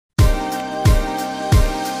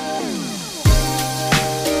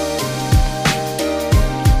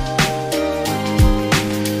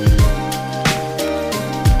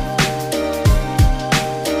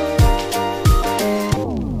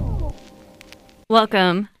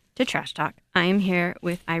Welcome to Trash Talk. I'm here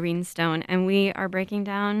with Irene Stone, and we are breaking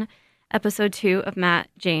down episode 2 of Matt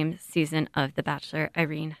James' season of The Bachelor.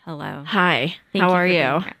 Irene, hello. Hi. Thank How you are for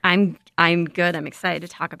being you? here. I'm good. I'm excited to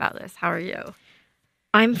talk about this. How are you?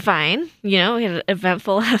 I'm fine. You know, we had an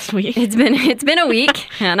eventful last week. It's been a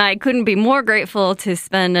week, and I couldn't be more grateful to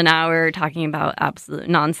spend an hour talking about absolute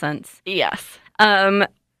nonsense. Yes.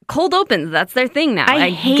 Cold opens, that's their thing now. I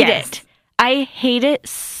hate guess. it. I hate it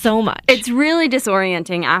so much. It's really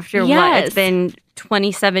disorienting after what it's been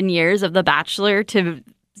 27 years of The Bachelor to,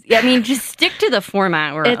 I mean, just stick to the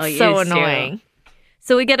format we're all It's used so to. annoying.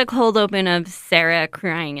 So we get a cold open of Sarah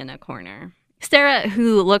crying in a corner. Sarah,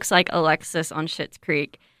 who looks like Alexis on Schitt's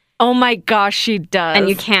Creek. Oh my gosh, she does. And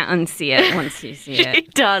you can't unsee it once you see She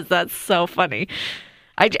it. does. That's so funny.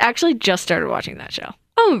 I actually just started watching that show.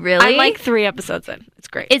 Oh, really? I'm like 3 episodes in. It's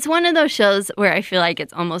great. It's one of those shows where I feel like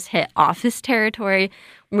it's almost hit office territory,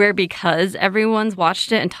 where because everyone's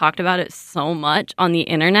watched it and talked about it so much on the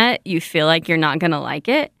internet, you feel like you're not going to like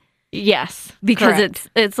it. Yes. Because correct.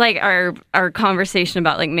 it's like our conversation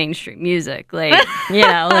about like mainstream music. Like, you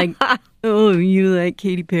know, like, oh, you like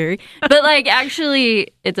Katy Perry. But like, actually,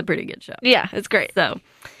 it's a pretty good show. Yeah, it's great. So,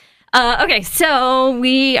 okay, so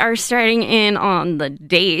we are starting in on the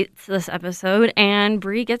dates this episode, and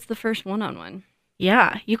Bree gets the first one-on-one.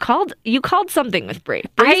 Yeah, you called something with Brie.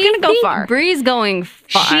 Brie's gonna go far. Bree's going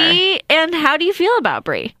far. And how do you feel about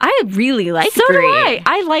Brie? I really like So Bree. do I.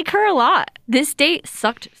 I like her a lot. This date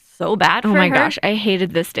sucked so bad for her. Oh my gosh, I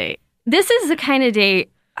hated this date. This is the kind of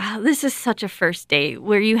date, this is such a first date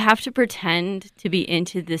where you have to pretend to be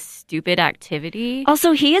into this stupid activity.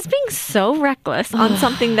 Also, he is being so reckless on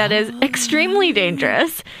something that is extremely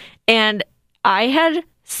dangerous. And I had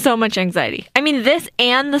so much anxiety. I mean, this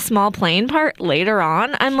and the small plane part later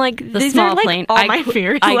on, I'm like, The these small are like plane. all my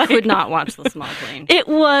fears. I Like, could not watch the small plane. It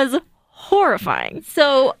was horrifying.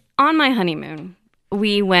 So on my honeymoon,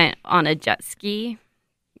 we went on a jet ski,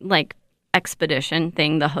 like, expedition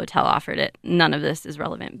thing. The hotel offered it. None of this is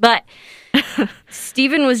relevant. But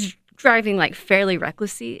Steven was driving, like, fairly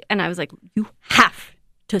recklessly, and I was like, you have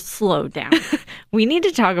to slow down. We need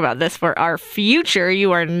to talk about this for our future.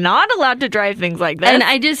 You are not allowed to drive things like this. And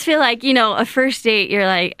I just feel like, you know, a first date, you're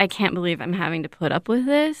like, I can't believe I'm having to put up with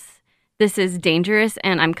this. This is dangerous,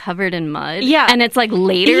 and I'm covered in mud. Yeah. And it's like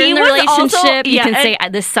later He in the was relationship, also- you yeah, can say,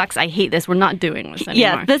 and- this sucks, I hate this, we're not doing this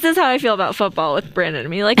anymore. Yeah, this is how I feel about football with Brandon.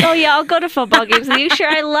 Me like, oh yeah, I'll go to football games with you. Sure,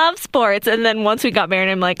 I love sports. And then once we got married,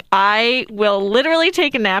 I'm like, I will literally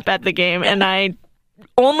take a nap at the game, and I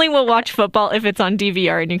only will watch football if it's on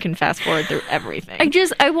DVR and you can fast forward through everything.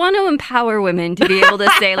 I want to empower women to be able to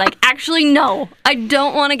say, like, actually, no, I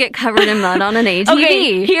don't want to get covered in mud on an ATV.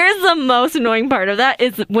 Okay, here's the most annoying part of that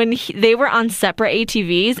is when they were on separate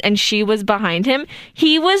ATVs and she was behind him,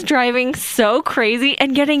 he was driving so crazy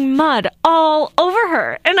and getting mud all over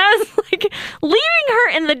her. And I was like, leaving her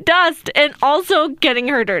in the dust and also getting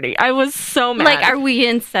her dirty. I was so mad. Like, are we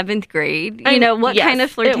in 7th grade? You know, what Yes, kind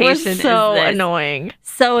of flirtation it was so is this? annoying.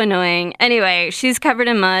 So annoying. Anyway, she's covered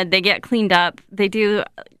in mud. They get cleaned up. They do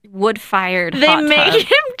wood-fired They hot made tub.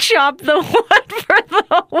 him chop the wood for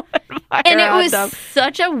the wood fire And it hot was tub.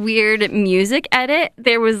 such a weird music edit.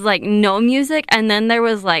 There was, like, no music, and then there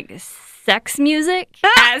was, like, sex music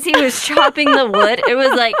as he was chopping the wood. It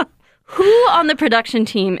was like, who on the production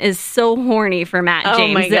team is so horny for Matt Oh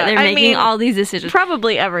James my that God. they're I making mean, all these decisions?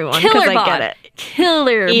 Probably everyone, Killer because I bod. get it.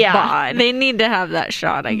 Killer Yeah, bod. they need to have that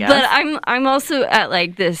shot, I guess. But I'm also at,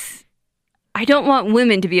 like, this, I don't want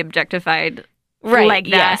women to be objectified Right, like that.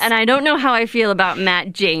 yes. And I don't know how I feel about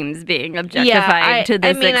Matt James being objectified to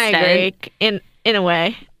this extent. I agree in a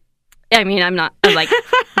way. I mean, I'm like,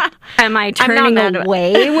 am I I'm not turning mad about-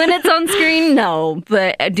 away when it's on screen? No.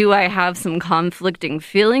 But do I have some conflicting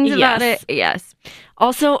feelings about Yes. it? Yes.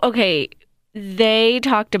 Also, okay, they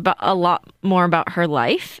talked about a lot more about her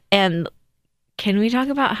life, and can we talk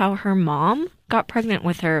about how her mom got pregnant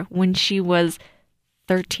with her when she was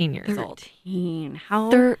 13 years old? 13. How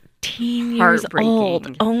 13 years old.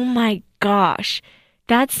 Heartbreaking. Oh my gosh.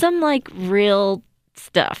 That's some like real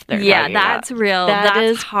stuff they're Yeah, talking that's about. real. That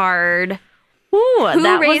That's is- hard. Ooh, Who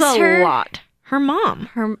that was raised a her? lot. Her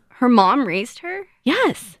mom. Her mom raised her?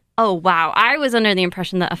 Yes. Oh, wow. I was under the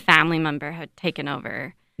impression that a family member had taken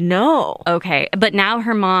over. No. Okay. But now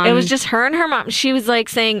her mom... It was just her and her mom. She was like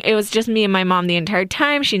saying it was just me and my mom the entire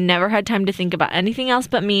time. She never had time to think about anything else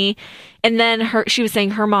but me. And then she was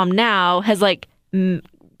saying her mom now has like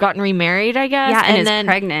gotten remarried, I guess. Yeah, and is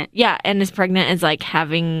pregnant. Yeah, and is pregnant, is like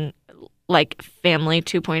having like family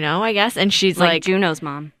 2.0, I guess. And she's Like like Juno's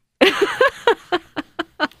mom.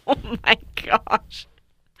 oh my gosh.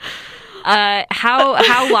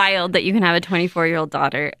 How wild that you can have a 24-year-old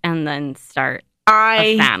daughter and then start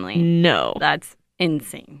a family. No. That's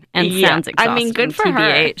insane and sounds exhausting. I mean, good for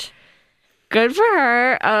TBH. her. Good for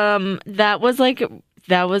her. That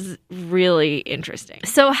was really interesting.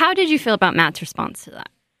 So how did you feel about Matt's response to that?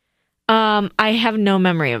 I have no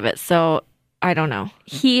memory of it, so I don't know.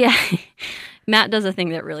 Matt does a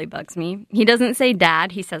thing that really bugs me. He doesn't say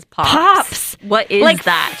dad, he says pops. Pops! What is like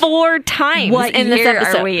that? 4 times What in year this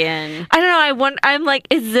episode. are we in? I don't know. I'm like,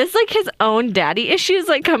 is this like his own daddy issues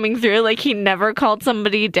like coming through? Like he never called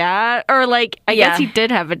somebody dad? Or like, I guess he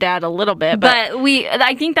did have a dad a little bit. But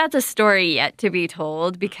I think that's a story yet to be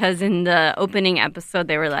told because in the opening episode,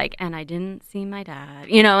 they were like, and I didn't see my dad.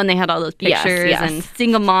 You know, and they had all those pictures and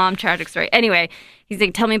single mom, tragic story. Anyway, he's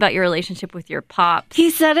like, tell me about your relationship with your pops.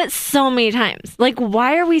 He said it so many times. Like,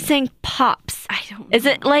 why are we saying pops? I don't know. Is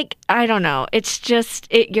it like, I don't know. It's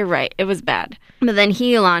just, you're right. It was bad. But then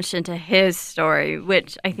he launched into his story,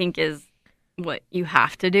 which I think is what you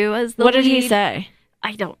have to do as the What did he lead. say?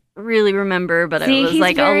 I don't really remember, but it was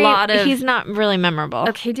like a lot of... He's not really memorable.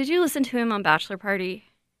 Okay, did you listen to him on Bachelor Party?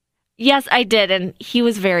 Yes, I did, and he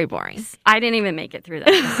was very boring. I didn't even make it through that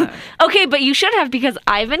episode. Okay, but you should have because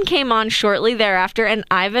Ivan came on shortly thereafter, and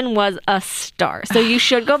Ivan was a star. So you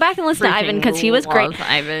should go back and listen to Ivan because he was great.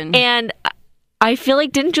 Ivan. And I feel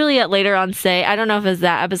like, didn't Juliet later on say, I don't know if it's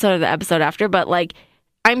that episode or the episode after, but like,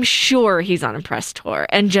 I'm sure he's on a press tour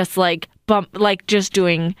and just like just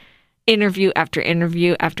doing interview after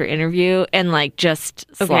interview after interview and like just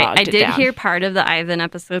slogged I did down. hear part of the Ivan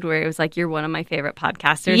episode where it was like, you're one of my favorite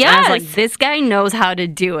podcasters. Yes. And I was like, this guy knows how to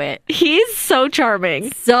do it. He's so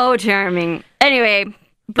charming. So charming. Anyway,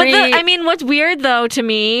 But I mean, what's weird though to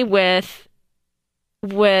me with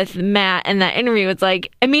Matt and that interview, it's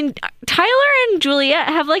like, I mean, Tyler and Juliet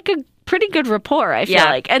have like a pretty good rapport, I feel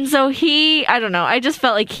like. And so I don't know, I just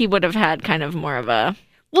felt like he would have had kind of more of a...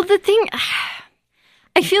 Well, the thing...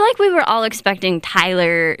 I feel like we were all expecting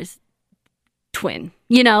Tyler's twin.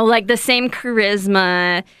 You know, like the same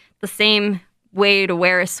charisma, the same way to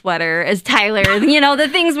wear a sweater as Tyler. You know, the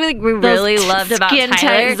things we really loved about Tyler.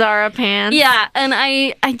 Skin-tight Zara pants. Yeah, and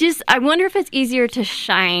I wonder if it's easier to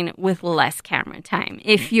shine with less camera time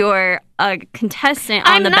if you're a contestant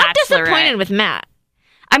on The Bachelorette. I'm not disappointed with Matt.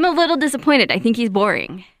 I'm a little disappointed. I think he's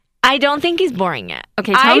boring. I don't think he's boring yet.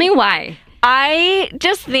 Okay, tell me why. I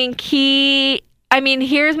just think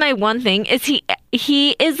here's my one thing, is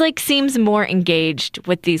he is like seems more engaged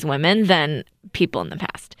with these women than people in the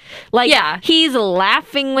past. Like, he's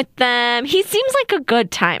laughing with them. He seems like a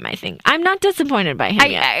good time, I think. I'm not disappointed by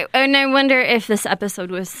him yet. And I wonder if this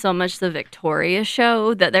episode was so much the Victoria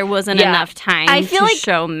show that there wasn't enough time to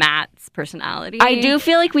show Matt's personality. I do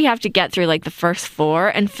feel like we have to get through like the first 4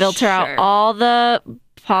 and filter out all the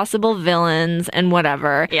possible villains and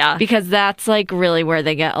whatever. Yeah. Because that's like really where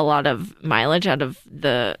they get a lot of mileage out of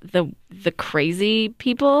the crazy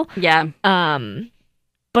people. Yeah.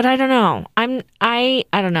 But I don't know. I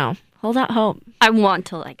don't know. Hold out hope. I want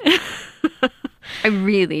to like it. I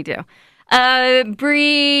really do.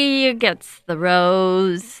 Bree gets the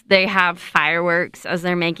rose. They have fireworks as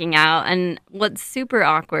they're making out. And what's super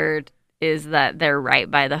awkward is that they're right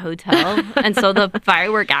by the hotel. And so the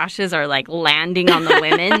firework ashes are like landing on the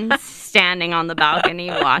women standing on the balcony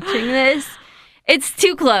watching this. It's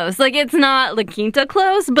too close. Like, it's not La Quinta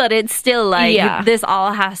close, but it's still like this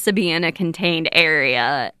all has to be in a contained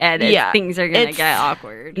area and things are going to get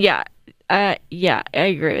awkward. Yeah. I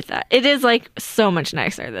agree with that. It is like so much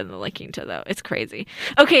nicer than the La Quinta, though. It's crazy.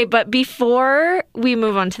 Okay, but before we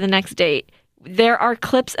move on to the next date, there are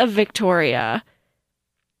clips of Victoria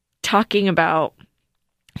talking about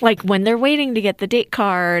like when they're waiting to get the date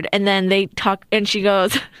card, and then they talk, and she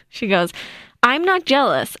goes, I'm not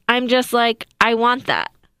jealous. I'm just like, I want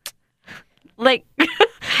that. Like,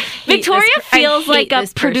 Victoria feels like a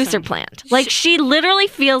producer plant. Like, she literally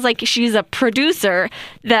feels like she's a producer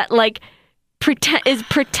that like is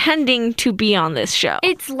pretending to be on this show.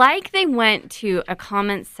 It's like they went to a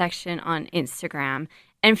comment section on Instagram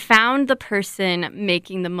and found the person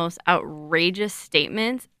making the most outrageous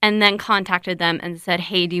statements and then contacted them and said,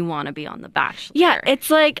 hey, do you want to be on The Bachelor? Yeah,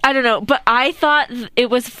 it's like, I don't know. But I thought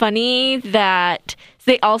it was funny that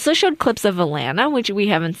they also showed clips of Alana, which we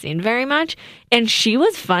haven't seen very much. And she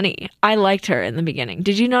was funny. I liked her in the beginning.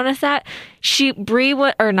 Did you notice that?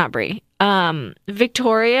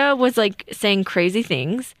 Victoria was like saying crazy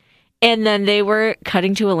things. And then they were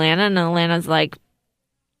cutting to Alana, and Alana's like,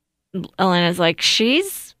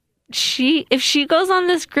 if she goes on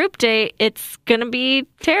this group date, it's gonna be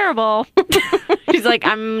terrible. She's like,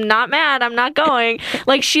 I'm not mad, I'm not going.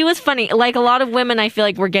 Like, she was funny. Like, a lot of women, I feel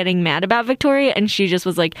like, were getting mad about Victoria, and she just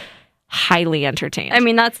was like, highly entertained. I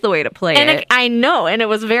mean, that's the way to play and it. I know, and it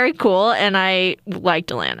was very cool, and I liked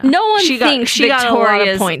Alana. No one she thinks got a lot of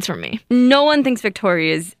Victoria's- points from me. No one thinks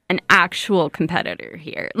Victoria is an actual competitor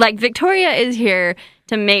here. Like, Victoria is here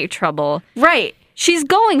to make trouble. Right. She's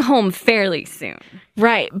going home fairly soon.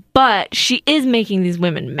 Right, but she is making these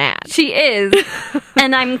women mad. She is.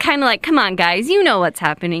 And I'm kind of like, come on, guys. You know what's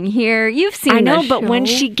happening here. You've seen I know, the but when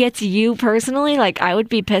show. she gets you personally, like, I would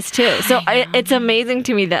be pissed too. So it's amazing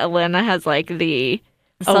to me that Alana has, like, the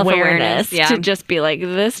Self-awareness, awareness yeah. to just be like,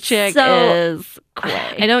 this chick So, is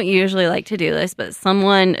Quay. I don't usually like to do this, but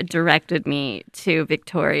someone directed me to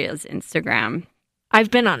Victoria's Instagram. I've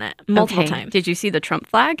been on it multiple Okay. times. Did you see the Trump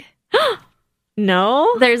flag?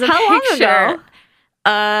 No? There's a How picture. long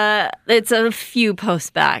ago? It's a few posts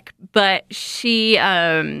back, but she,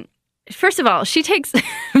 first of all, she takes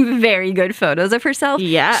very good photos of herself.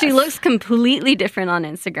 Yes. She looks completely different on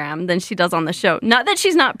Instagram than she does on the show. Not that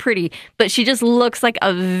she's not pretty, but she just looks like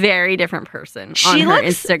a very different person on She her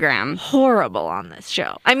looks Instagram. Horrible on this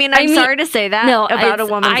show. I mean, I'm sorry to say that no, about a it's-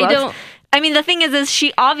 woman's I looks. don't- I mean, the thing is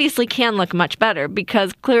she obviously can look much better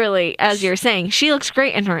because clearly, as you're saying, she looks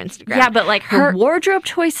great in her Instagram. Yeah, but like her wardrobe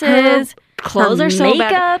choices, clothes her are so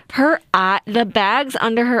makeup. bad. The bags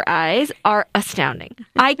under her eyes are astounding.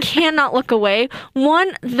 I cannot look away.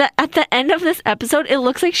 At the end of this episode, it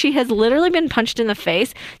looks like she has literally been punched in the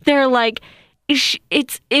face. They're like,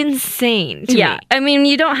 it's insane to me. I mean,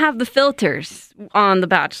 you don't have the filters on The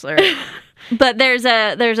Bachelor. But there's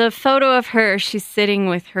a photo of her. She's sitting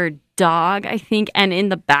with her dog, I think, and in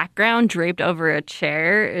the background, draped over a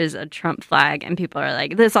chair, is a Trump flag, and people are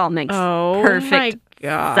like, "This all makes perfect my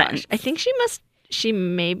gosh. sense." I think she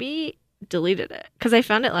maybe deleted it because I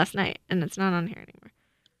found it last night and it's not on here anymore.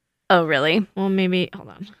 Oh, really? Well, maybe hold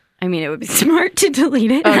on. I mean, it would be smart to delete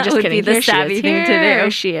it. Oh, That just would kidding. be the Here she is. savvy thing to Here do.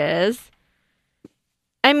 she is.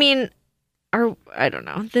 I mean, I don't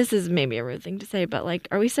know. This is maybe a rude thing to say, but like,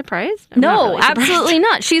 are we surprised? I'm not No, really surprised. absolutely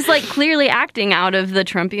not. She's like clearly acting out of the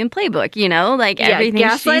Trumpian playbook, you know, like everything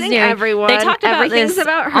she's gaslighting doing. everyone. They talked about Everything's this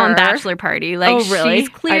about on her. Bachelor Party. Like, Oh, really? she's I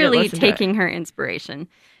didn't clearly listen to it. taking her inspiration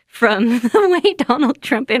from the way Donald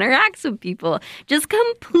Trump interacts with people. Just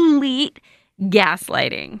complete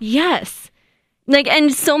gaslighting. Yes. Like,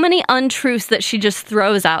 and so many untruths that she just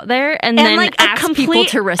throws out there and then like asks people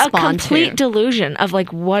to respond a complete to. delusion of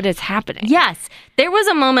like what is happening. Yes. There was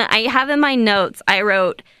a moment I have in my notes, I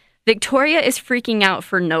wrote, Victoria is freaking out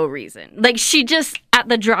for no reason. Like, she just, at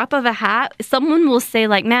the drop of a hat, someone will say,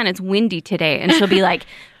 like, man, it's windy today. And she'll be like,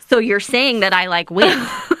 so you're saying that I like wind?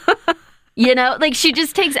 You know, like, she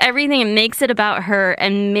just takes everything and makes it about her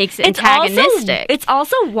and makes it antagonistic. It's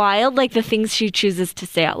also wild, like the things she chooses to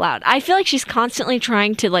say out loud. I feel like she's constantly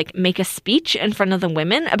trying to like make a speech in front of the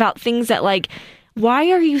women about things that like, why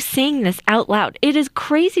are you saying this out loud? It is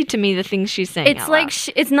crazy to me the things she's saying. It's out like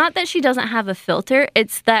loud. it's not that she doesn't have a filter.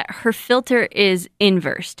 It's that her filter is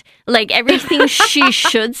inversed. Like, everything she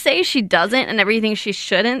should say, she doesn't, and everything she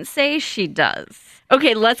shouldn't say, she does.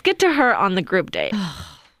 Okay, let's get to her on the group date.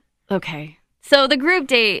 Okay. So the group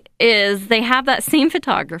date is they have that same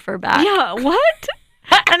photographer back. Yeah, what?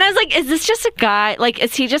 And I was like, is this just a guy? Like,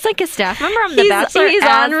 is he just like a staff member on The Bachelor? He's as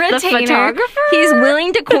on the retainer. photographer? He's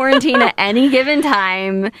willing to quarantine at any given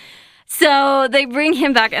time. So they bring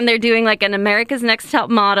him back and they're doing like an America's Next Top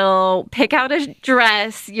Model, pick out a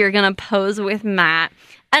dress, you're going to pose with Matt.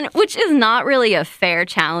 And which is not really a fair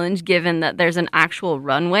challenge given that there's an actual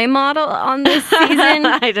runway model on this season.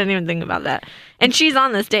 I didn't even think about that. And she's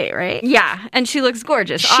on this date, right? Yeah, and she looks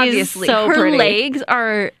gorgeous, She's obviously. so Her pretty. legs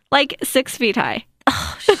are Like 6 feet high.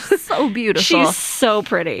 so beautiful. She's so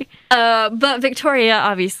pretty. But Victoria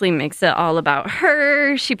obviously makes it all about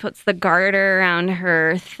her. She puts the garter around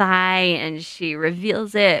her thigh and she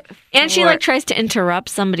reveals it. And she for- like tries to interrupt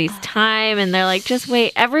somebody's time and they're like, just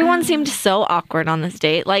wait. Everyone seemed so awkward on this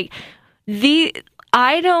date. Like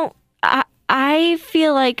I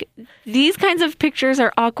feel like these kinds of pictures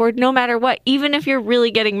are awkward no matter what, even if you're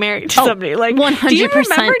really getting married to somebody. Like 100%. Do you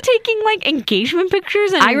remember taking like engagement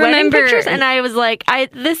pictures and I wedding remember- pictures? And I was like,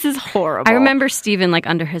 this is horrible. I remember Steven like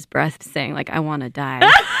under his breath saying like, I want to die.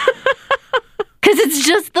 Because it's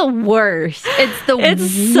just the worst. It's the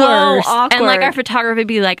It's so worst. awkward. And like our photographer would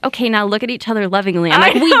be like, okay, now look at each other lovingly. I'm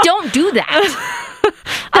like, we don't do that.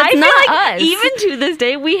 I feel not like Yes. Even to this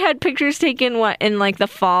day, we had pictures taken in like the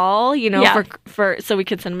fall, Yeah. for so we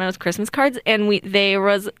could send them out as Christmas cards. And there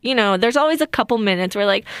was, there's always a couple minutes where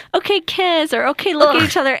like, okay, kiss, or okay, look at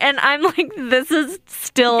each other. And I'm like, this is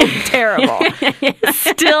still terrible.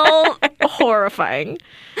 Still horrifying.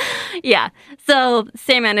 Yeah. So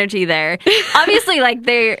same energy there. Obviously, like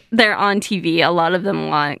they're on TV. A lot of them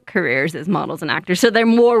want careers as models and actors, so they're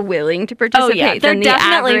more willing to participate. They're than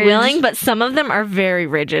definitely the average. willing, but some of them are very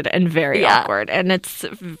rigid and very awkward, and it's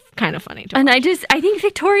kind of funny to And watch. I think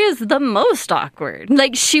Victoria's the most awkward.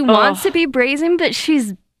 Like she wants to be brazen, but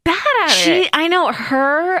she's bad at it. I know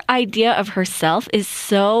her idea of herself is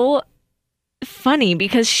so funny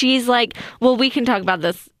because she's like, well, we can talk about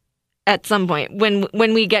this at some point when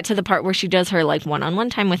we get to the part where she does her like one-on-one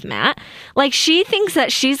time with Matt. Like she thinks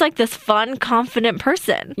that she's like this fun, confident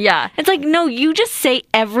person. Yeah. It's like, no, you just say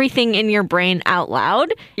everything in your brain out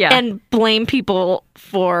loud and blame people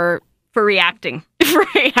for reacting. For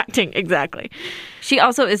reacting, exactly. She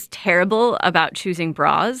also is terrible about choosing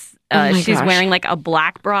bras. She's gosh. wearing like a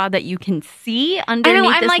black bra that you can see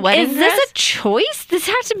underneath I'm this like, wedding is dress. this a choice? This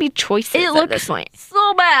has to be choices It at looks this point.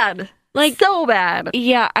 so bad. Like so bad.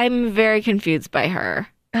 Yeah, I'm very confused by her.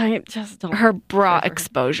 I just don't. Her bra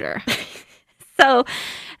exposure. So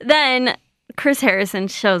then Chris Harrison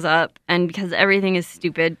shows up, and because everything is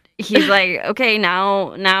stupid, he's like, okay,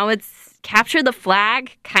 now it's capture the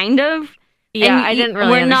flag, kind of. Yeah, And I didn't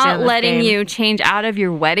really We're not understand this letting game. you change out of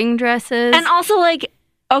your wedding dresses. And also, like,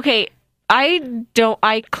 okay,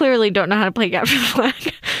 I clearly don't know how to play capture the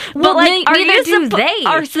flag. Well, but like, neither do they.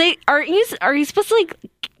 Are you supposed to like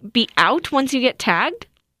be out once you get tagged?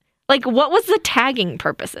 Like, what was the tagging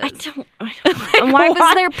purposes? I don't. Why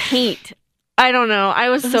was there paint? I don't know. I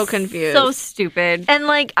was so confused. So stupid. And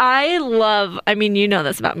like, I mean, you know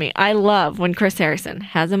this about me. I love when Chris Harrison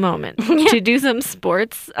has a moment to do some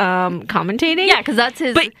sports commentating. Yeah, because that's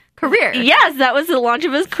his career. Yes, that was the launch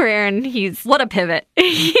of his career, and What a pivot.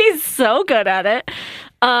 he's so good at it.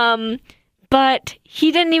 But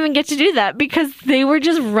he didn't even get to do that because they were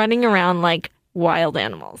just running around like wild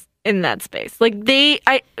animals in that space. Like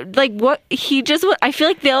I feel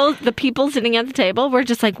like the people sitting at the table were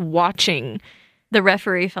just like watching. The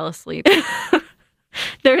referee fell asleep.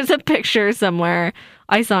 There's a picture somewhere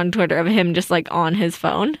I saw on Twitter of him just like on his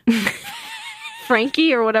phone.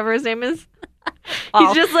 Frankie or whatever his name is.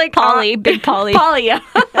 He's just like Polly, big Polly. Polly, yeah.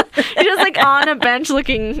 He's just like on a bench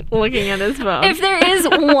looking at his phone. If there is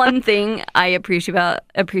one thing I appreciate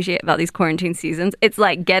about these quarantine seasons, it's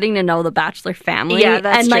like getting to know the Bachelor family. Yeah,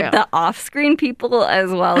 that's and true. like the off-screen people as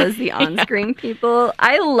well as the on-screen people.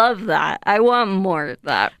 I love that. I want more of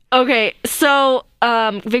that. Okay, so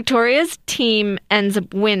Victoria's team ends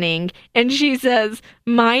up winning, and she says,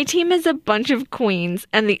 "My team is a bunch of queens,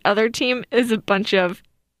 and the other team is a bunch of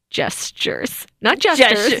gestures, not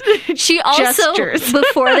jesters." She also, Gestures.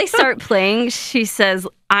 before they start playing, she says,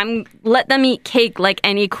 let them eat cake like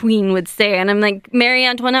any queen would say. And I'm like, Marie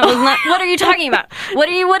Antoinette was not, what are you talking about? What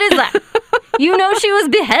is that? You know she was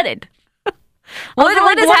beheaded. What is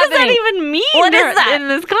what happening? does that even mean What is that? in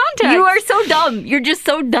this context? You are so dumb. You're just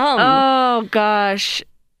so dumb. Oh, gosh.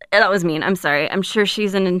 That was mean. I'm sorry. I'm sure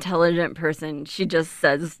she's an intelligent person. She just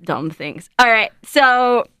says dumb things. All right.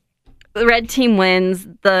 So the red team wins.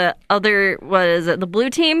 The other, what is it? The blue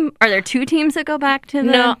team? Are there two teams that go back to the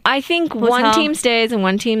No, I think one hotel? team stays and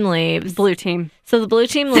one team leaves. blue team? So the blue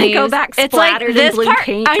team They leaves. go back It's like splattered in this blue part.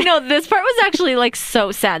 paint. I know this part was actually like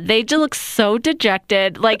so sad. They just look so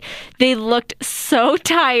dejected. Like they looked so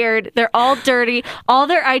tired. They're all dirty. All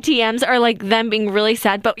their ITMs are like them being really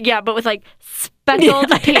sad. But with like speckled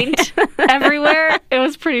paint everywhere. It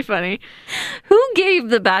was pretty funny. Who gave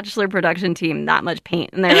the Bachelor production team that much paint?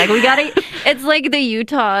 And they're like, we got to. It's like the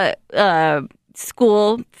Utah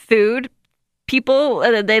school food people.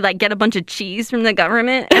 They like get a bunch of cheese from the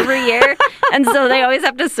government every year, and so they always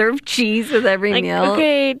have to serve cheese with every Like, meal.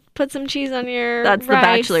 okay, put some cheese on your That's the rice.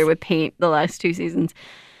 Bachelor with paint the last two seasons.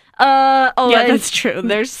 Yeah, and that's true.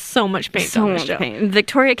 There's so much paint so on the much show. paint.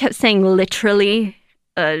 Victoria kept saying literally.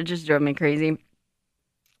 It just drove me crazy.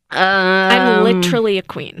 I'm literally a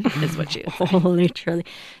queen, is what she is. Literally.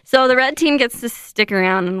 So the red team gets to stick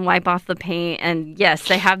around and wipe off the paint. And yes,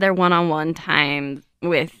 they have their one-on-one time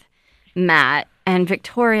with Matt. And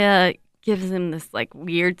Victoria gives him this like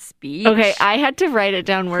weird speech. Okay, I had to write it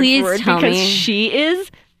down word Please for word tell because me. she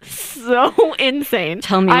is so insane.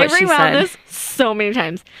 Tell me what I she rewound said. this so many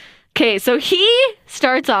times. Okay, so he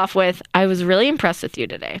starts off with, "I was really impressed with you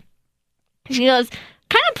today." She goes,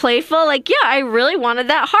 kind of playful, like, "Yeah, I really wanted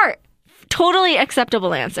that heart." Totally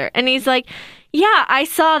acceptable answer. And he's like, "Yeah, I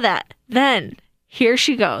saw that." Then, here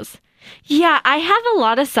she goes. Yeah, I have a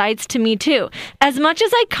lot of sides to me too. As much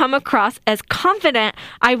as I come across as confident,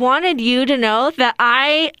 I wanted you to know that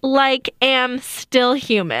I am still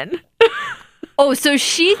human. Oh, so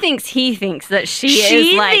she thinks he thinks that she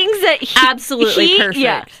is thinks that absolutely perfect.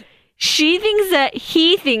 Yeah. She thinks that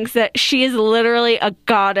he thinks that she is literally a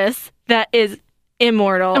goddess that is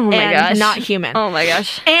immortal and not human. Oh my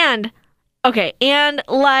gosh. And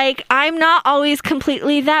I'm not always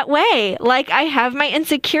completely that way. Like, I have my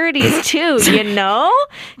insecurities too, you know?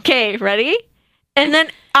 Okay, ready? And then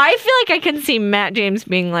I feel like I can see Matt James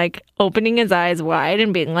being like, opening his eyes wide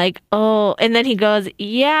and being like, oh, and then he goes,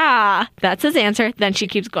 yeah, that's his answer. Then she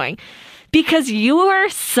keeps going. Because you are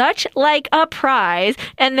such like a prize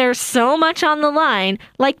and there's so much on the line,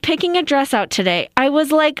 like picking a dress out today. I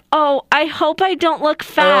was like, oh, I hope I don't look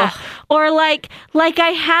fat. Ugh. Or like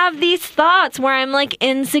I have these thoughts where I'm like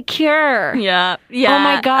insecure. Yeah. Oh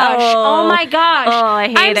my gosh. Oh my gosh. Oh, I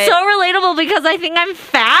hate I'm it. so relatable because I think I'm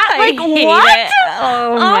fat. I like hate what? It.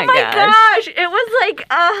 Oh my gosh. It was like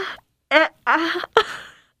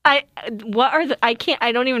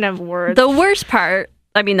I don't even have words. The worst part,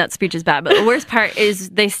 I mean, that speech is bad, but the worst part is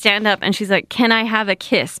they stand up and she's like, can I have a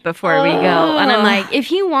kiss before we go? And I'm like, if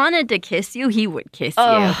he wanted to kiss you, he would kiss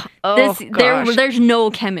you. There's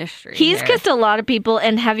no chemistry. He's there. kissed a lot of people,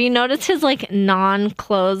 and have you noticed his like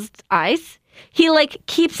non-closed eyes? He like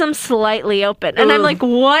keeps them slightly open. And I'm like,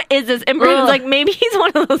 what is this? And Brandon's like, maybe he's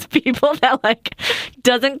one of those people that like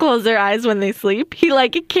doesn't close their eyes when they sleep. He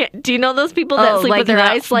like can't. Do you know those people that sleep with their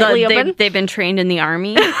eyes slightly open? They've been trained in the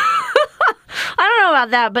army. I don't know about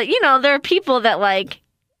that, but there are people that like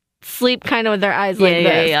sleep kind of with their eyes like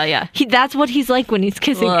this. Yeah. That's what he's like when he's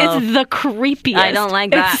kissing. Whoa. It's the creepiest. I don't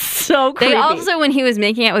like that. It's so creepy. They also, when he was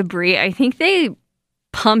making out with Brie, I think they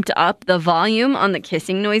pumped up the volume on the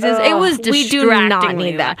kissing noises. It was distractingly. We do not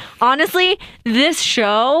need that. Honestly, this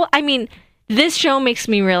show makes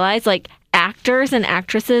me realize like actors and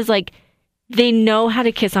actresses like they know how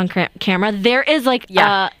to kiss on camera. There is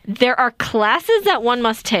there are classes that one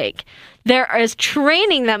must take. There is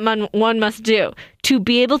training that one must do to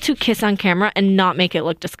be able to kiss on camera and not make it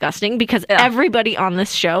look disgusting because everybody on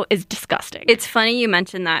this show is disgusting. It's funny you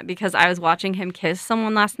mentioned that because I was watching him kiss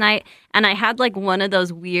someone last night and I had like one of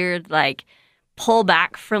those weird like pull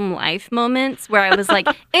back from life moments where I was like,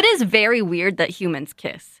 it is very weird that humans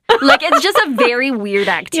kiss. Like, it's just a very weird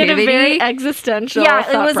activity. You had a very existential.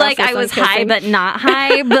 Yeah, it was like I was high but not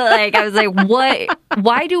high. But like I was like, what?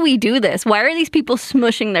 Why do we do this? Why are these people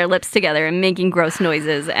smushing their lips together and making gross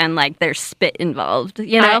noises and like there's spit involved?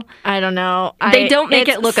 You know? I don't know. They don't make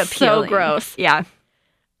it look appealing. So gross. Yeah.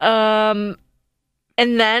 And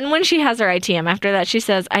then when she has her ITM after that, she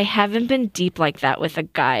says, I haven't been deep like that with a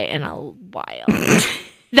guy in a while.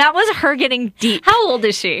 That was her getting deep. How old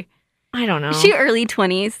is she? I don't know. Is she early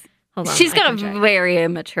 20s? Hold on, she's got very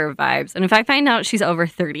immature vibes. And if I find out she's over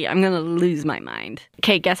 30, I'm going to lose my mind.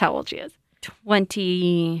 Okay, guess how old she is.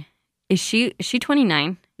 20. Is she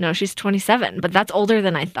 29? No, she's 27, but that's older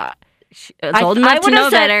than I thought. She's old enough to know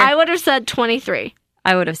better. I would have said 23.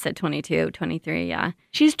 I would have said 22, 23, yeah.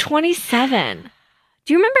 She's 27.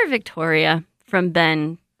 Do you remember Victoria from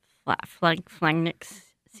Ben Flagnick's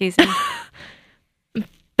season?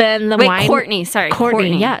 Courtney. Sorry,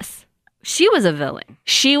 Courtney. Yes. She was a villain.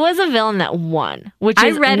 She was a villain that won, which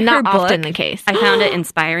is not often the case. I found it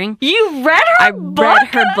inspiring. You read her book? I read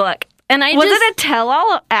her book. And was it a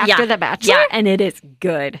tell-all after The Bachelor? Yeah, and it is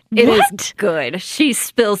good. It is good. She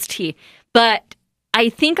spills tea. But I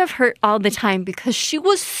think of her all the time because she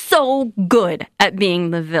was so good at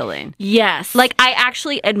being the villain. Yes. Like, I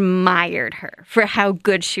actually admired her for how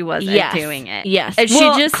good she was at doing it. Yes. And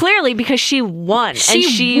clearly because she won. And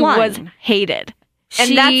she was hated.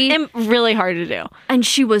 And that's really hard to do. And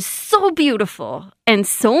she was so beautiful and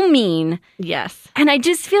so mean. Yes. And I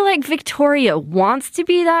just feel like Victoria wants to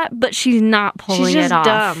be that, but she's not pulling it off.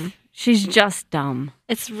 Dumb. She's just dumb.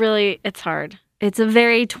 It's hard. It's a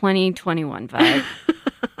very 2021 vibe.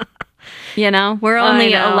 You know? We're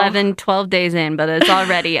only 11, 12 days in, but it's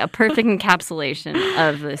already a perfect encapsulation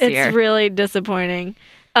of this year. It's really disappointing.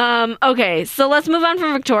 Okay, so let's move on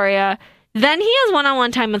from Victoria. Then he has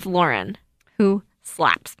one-on-one time with Lauren. Who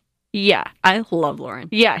slaps. Yeah. I love Lauren.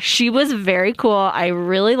 Yeah, she was very cool. I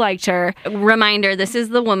really liked her. Reminder, this is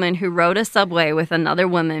the woman who rode a subway with another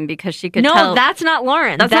woman because she could tell. No, that's not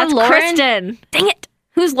Lauren. That's not Lauren? Kristen. Dang it.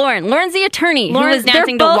 Who's Lauren? Lauren's the attorney who was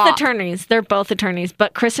dancing to walk. They're both attorneys,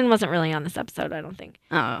 but Kristen wasn't really on this episode, I don't think.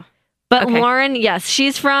 Oh. But okay. Lauren, yes,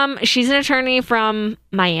 she's an attorney from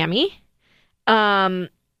Miami. And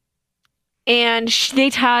they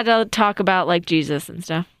had to talk about like Jesus and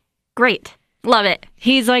stuff. Great. Love it.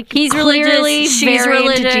 He's like, He's clearly religious. She's very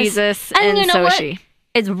religious. into Jesus, And you know so what? is she.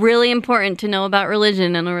 It's really important to know about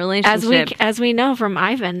religion in a relationship. As we know from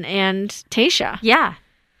Ivan and Tasha. Yeah.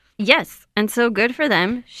 Yes. And so good for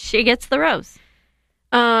them. She gets the rose.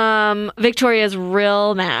 Victoria's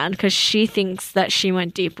real mad because she thinks that she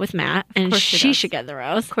went deep with Matt and she should get the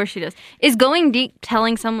rose. Of course she does. Is going deep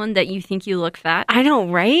telling someone that you think you look fat? I know,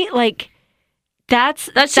 right? Like, that's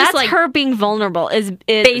just like her being vulnerable. Is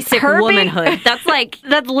basic her womanhood. That's like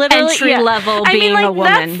that's literally entry level I being mean, like, a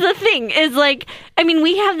woman. That's the thing. Is like, I mean,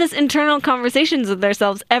 we have this internal conversations with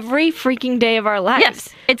ourselves every freaking day of our lives. Yes,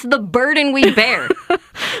 it's the burden we bear.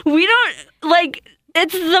 We don't like.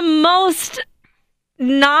 It's the most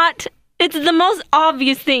It's the most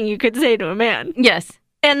obvious thing you could say to a man. Yes.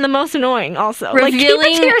 And the most annoying also. Revealing like, keep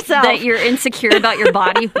it to yourself. that you're insecure about your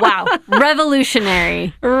body. Wow.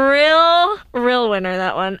 Revolutionary. Real winner,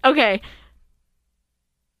 that one. Okay.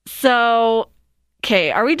 So,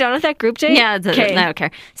 are we done with that group date? Yeah, I don't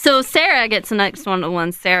care. So Sarah gets the next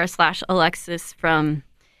one-to-one. Sarah/Alexis from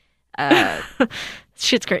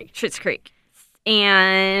Schitt's Creek. Schitt's Creek.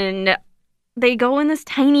 And they go in this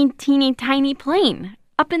tiny, teeny, tiny plane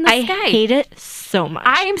up in the sky. I hate it so much.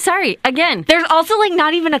 I am sorry. Again, there's also like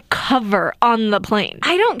not even a cover on the plane.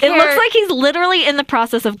 I don't care. It looks like he's literally in the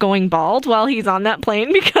process of going bald while he's on that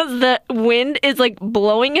plane because the wind is like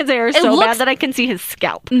blowing his hair so bad that I can see his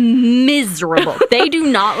scalp. Miserable. They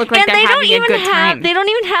do not look like they're having a good time. They don't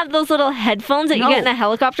even have those little headphones that you get in a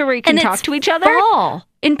helicopter where you can talk to each other. Fall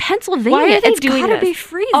in Pennsylvania. Why are they it's doing gotta this? Be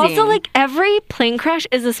freezing. Also, like every plane crash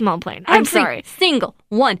is a small plane. I'm sorry. Single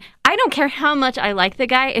one. I don't care how much I like the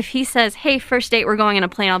guy. If he says, "Hey, first date, we're going in a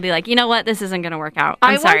plane," I'll be like, you know what, this isn't going to work out.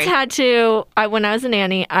 I'm sorry. Once had to. When I was a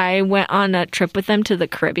nanny, I went on a trip with them to the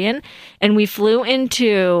Caribbean, and we flew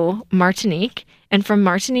into Martinique. And from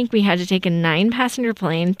Martinique, we had to take a 9-passenger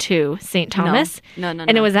plane to St. Thomas. No.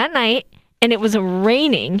 And it was at night, and it was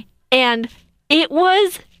raining, and it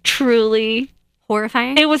was truly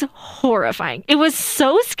horrifying. It was horrifying. It was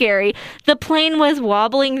so scary. The plane was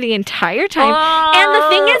wobbling the entire time. Oh. And the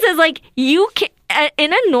thing is like you can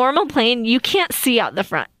in a normal plane, you can't see out the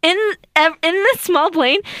front. In this small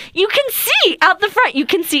plane, you can see out the front. You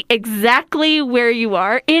can see exactly where you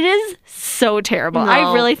are. It is so terrible. No.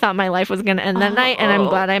 I really thought my life was going to end that night, and I'm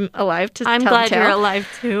glad I'm alive to tell the glad tale. you're alive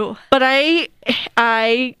too. But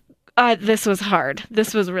this was hard.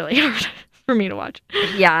 This was really hard for me to watch.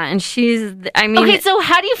 Yeah, and okay, so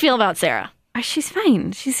how do you feel about Sarah? She's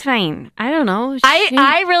fine. She's fine. I don't know.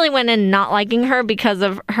 I really went in not liking her because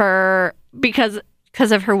of her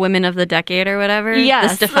Women of the Decade or whatever.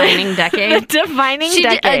 Yes. This defining decade.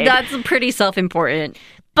 decade. That's pretty self-important.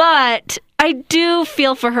 But I do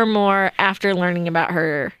feel for her more after learning about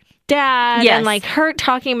her dad. Yes. And like her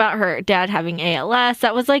talking about her dad having ALS.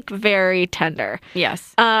 That was like very tender.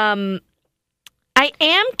 Yes. I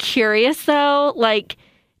am curious though, like,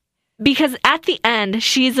 because at the end,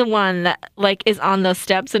 she's the one that like is on those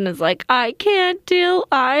steps and is like, I can't deal.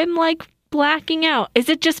 I'm like blacking out. Is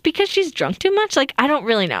it just because she's drunk too much? Like, I don't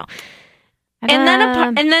really know.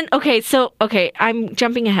 Okay, I'm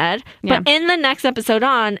jumping ahead. Yeah. But in the next episode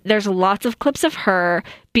there's lots of clips of her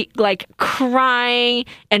like crying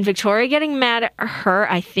and Victoria getting mad at her,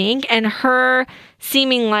 I think, and her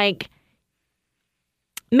seeming like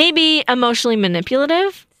maybe emotionally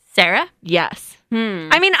manipulative. Sarah? Yes.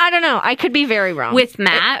 I mean, I don't know. I could be very wrong. With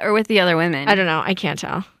Matt or with the other women? I don't know. I can't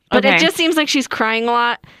tell. But Okay. it just seems like she's crying a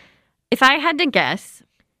lot. If I had to guess,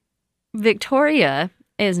 Victoria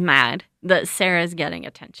is mad that Sarah's getting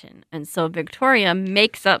attention. And so Victoria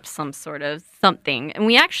makes up some sort of something. And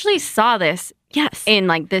we actually saw this in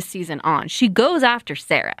like this season on. She goes after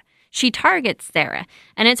Sarah. She targets Sarah.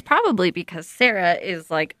 And it's probably because Sarah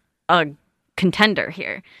is like a contender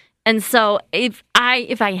here. And so if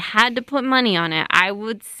I had to put money on it, I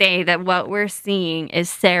would say that what we're seeing is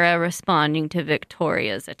Sarah responding to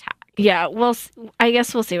Victoria's attack. Yeah, well, I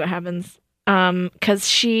guess we'll see what happens.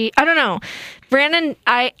 Because I don't know. Brandon,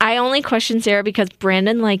 I only question Sarah because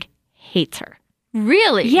Brandon like hates her.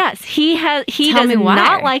 Really? Yes, he does why.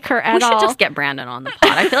 not like her at all. We should just get Brandon on the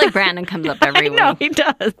pod. I feel like Brandon comes up every week. No, he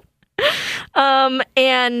does.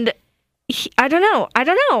 And I don't know.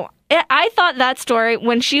 I thought that story,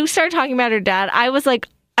 when she started talking about her dad, I was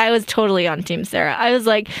totally on Team Sarah. I was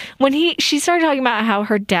like, when she started talking about how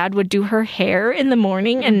her dad would do her hair in the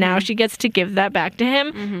morning and now she gets to give that back to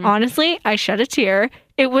him. Honestly, I shed a tear.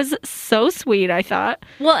 It was so sweet, I thought.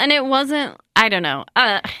 Well, and it wasn't, I don't know.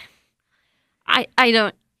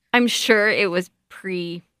 I'm sure it was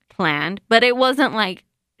pre-planned, but it wasn't like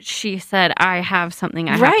she said, I have something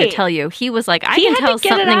I have to tell you. He was like, I can tell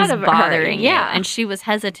something's bothering you. Yeah. And she was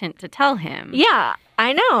hesitant to tell him. Yeah,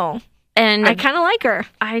 I know. And I kind of like her.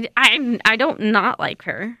 I don't not like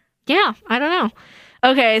her. Yeah, I don't know.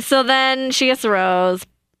 Okay, so then she gets the rose.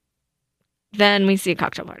 Then we see a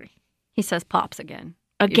cocktail party. He says pops again.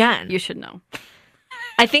 Again. You should know.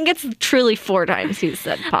 I think it's truly 4 times he's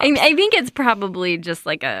said pops. I think it's probably just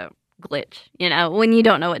like a glitch. You know, when you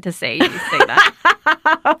don't know what to say, you say that.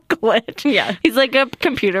 Glitch. Yeah. He's like a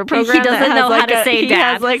computer program. He doesn't know how to say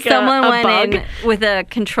dad. Like Someone a went bug. in with a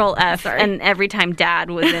control F, and every time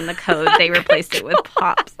dad was in the code, they replaced it with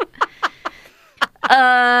pops.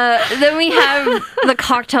 Then we have the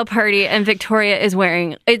cocktail party, and Victoria is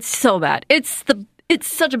wearing. It's so bad. It's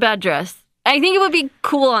such a bad dress. I think it would be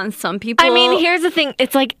cool on some people. I mean, here's the thing.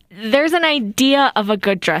 It's like there's an idea of a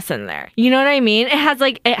good dress in there. You know what I mean? It has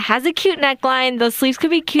a cute neckline. Those sleeves could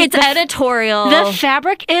be cute. It's editorial. The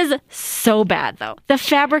fabric is so bad, though. The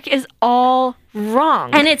fabric is all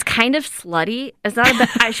wrong, and it's kind of slutty. It's not.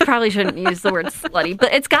 I probably shouldn't use the word slutty,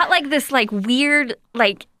 but it's got like this like weird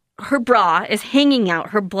like. Her bra is hanging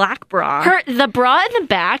out. Her black bra. The bra in the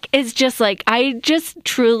back is just like,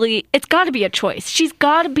 it's got to be a choice. She's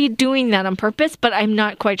got to be doing that on purpose, but I'm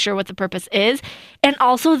not quite sure what the purpose is. And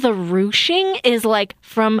also the ruching is like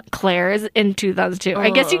from Claire's in 2002.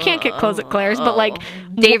 I guess you can't get clothes at Claire's, but like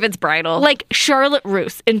David's Bridal. Like Charlotte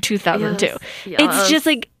Russe in 2002. Yes. It's just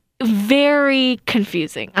like very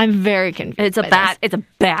confusing. I'm very confused. It's a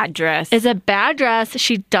bad dress. It's a bad dress.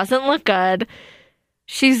 She doesn't look good.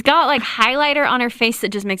 She's got like highlighter on her face that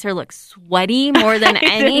just makes her look sweaty more than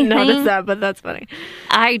anything. I didn't notice that, but that's funny.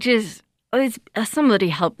 Somebody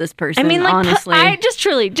help this person. I mean, like, honestly, I'm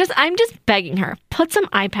just begging her, put some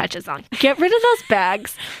eye patches on, get rid of those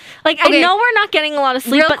bags. Like, okay, I know we're not getting a lot of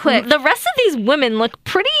sleep, but quick, the rest of these women look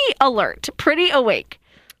pretty alert, pretty awake.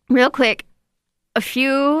 Real quick, a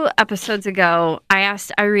few episodes ago, I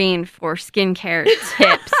asked Irene for skincare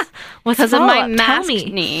tips because of my masked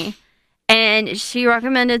knee. And she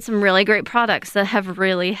recommended some really great products that have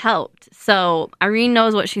really helped. So Irene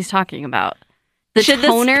knows what she's talking about. Should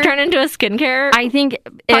toner, this turn into a skincare I think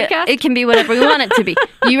it can be whatever we want it to be.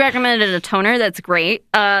 You recommended a toner. That's great.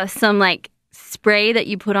 Some like spray that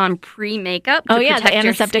you put on pre-makeup to protect the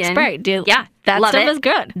antiseptic your spray. Yeah, that stuff is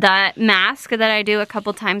good. That mask that I do a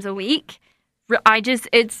couple times a week.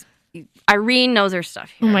 Irene knows her stuff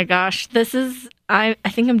here. Oh my gosh. I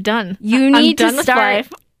think I'm done. You need to start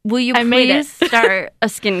life. Will you please start a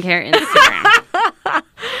skincare Instagram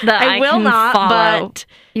that I will not follow? But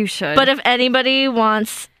you should. But if anybody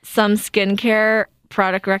wants some skincare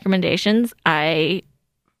product recommendations, I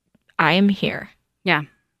am here. Yeah.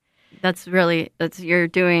 You're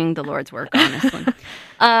doing the Lord's work, honestly.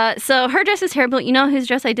 So her dress is terrible. You know whose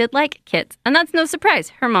dress I did like? Kit's. And that's no surprise.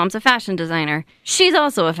 Her mom's a fashion designer. She's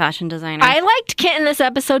also a fashion designer. I liked Kit in this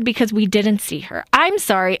episode because we didn't see her. I'm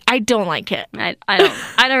sorry. I don't like Kit. I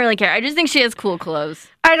don't really care. I just think she has cool clothes.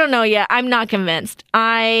 I don't know yet. I'm not convinced.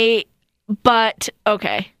 But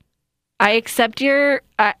okay. I accept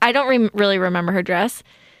I don't really remember her dress.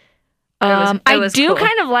 I do cool.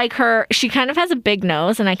 Kind of like her. She kind of has a big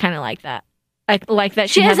nose, and I kind of like that. I like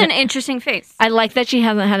that she has an interesting face. I like that she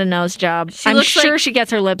hasn't had a nose job. I'm sure she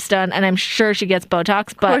gets her lips done, and I'm sure she gets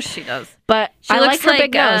Botox. But, of course she does. But she looks like her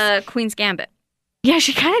big nose. Queen's Gambit. Yeah,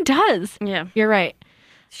 she kind of does. Yeah. You're right.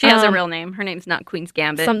 She has a real name. Her name's not Queen's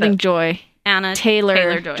Gambit. Something Joy. Anna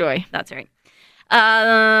Taylor Joy. That's right.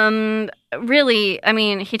 Really, I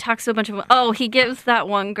mean, he talks to a bunch of... Oh, he gives that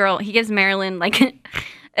one girl... He gives Marilyn, like...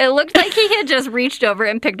 It looked like he had just reached over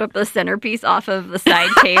and picked up the centerpiece off of the side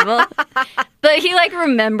table. But he, like,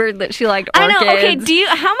 remembered that she liked orchids. I know. Okay,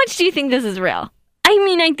 how much do you think this is real? I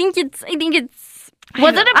mean, I think it's...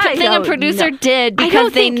 Was it a thing a producer did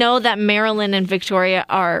because they know that Marilyn and Victoria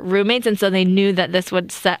are roommates, and so they knew that this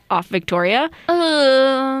would set off Victoria?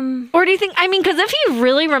 Or do you think, I mean, because if he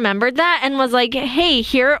really remembered that and was like, hey,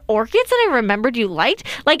 here are orchids that I remembered you liked,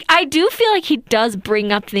 like, I do feel like he does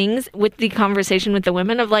bring up things with the conversation with the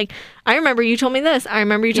women of like, I remember you told me this. I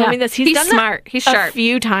remember you told me this. He's done smart. He's sharp. A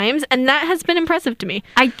few times, and that has been impressive to me.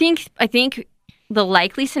 I think the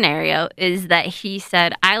likely scenario is that he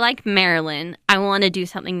said, I like Marilyn. I want to do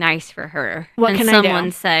something nice for her. What can I do?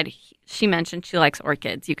 Someone said, she mentioned she likes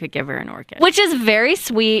orchids. You could give her an orchid. Which is very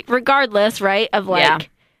sweet, regardless, right? Of like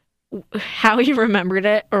how you remembered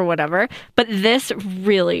it or whatever. But this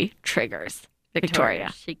really triggers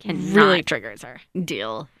Victoria. She can really triggers her.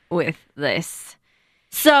 Deal with this.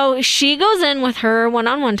 So she goes in with her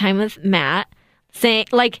one-on-one time with Matt. Saying,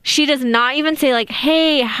 like, she does not even say, like,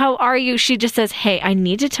 hey, how are you? She just says, hey, I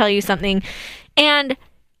need to tell you something. And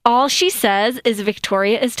all she says is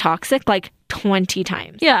Victoria is toxic like 20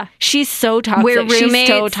 times. Yeah. She's so toxic. We're roommates. She's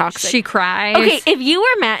so toxic. She cries. Okay, if you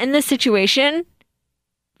were Matt in this situation,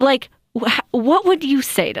 like, what would you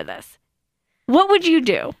say to this? What would you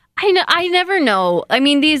do? I never know. I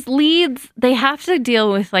mean, these leads, they have to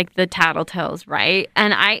deal with like the tattletales, right?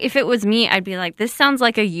 And if it was me, I'd be like, this sounds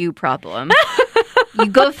like a you problem. You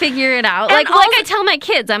go figure it out. Like I tell my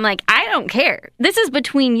kids, I'm like, I don't care. This is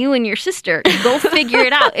between you and your sister. Go figure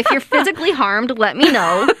it out. If you're physically harmed, let me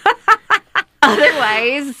know.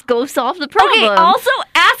 Otherwise, go solve the problem. Okay, also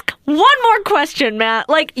ask one more question, Matt.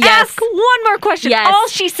 Like, ask one more question. Yes. All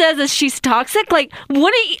she says is she's toxic. Like,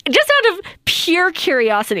 just out of pure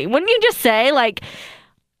curiosity, wouldn't you just say, like,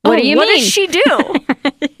 what do you what mean? Does she do?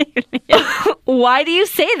 Why do you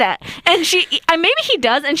say that? And maybe he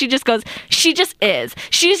does, and she just goes, she just is.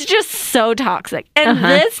 She's just so toxic. And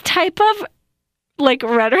this type of, like,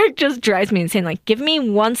 rhetoric just drives me insane. Like, give me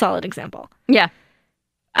one solid example. Yeah.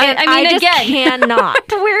 And I just cannot.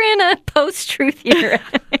 We're in a post-truth era.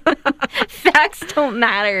 Facts don't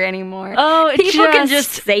matter anymore. Oh, people can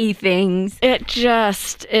just say things. It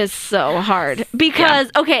just is so hard. Because,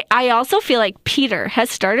 okay, I also feel like Peter has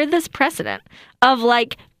started this precedent of,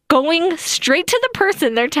 like, going straight to the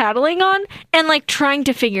person they're tattling on and, like, trying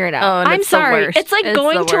to figure it out. Oh, I'm sorry. It's like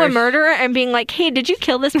going to a worst. murderer and being like, hey, did you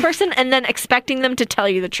kill this person? And then expecting them to tell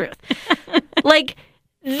you the truth. Like,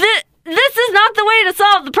 this is not the way to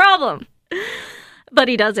solve the problem. But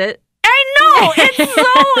he does it. I know! It's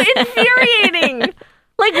so infuriating!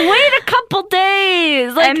 Like, wait a couple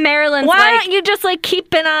days. Like, and Marilyn's why don't you just, like,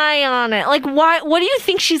 keep an eye on it? Like, what do you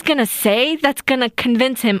think she's gonna say that's gonna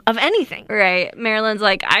convince him of anything? Right. Marilyn's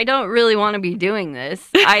like, I don't really want to be doing this.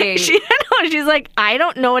 She's like, I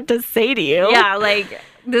don't know what to say to you. Yeah, like...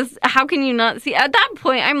 This, how can you not see? At that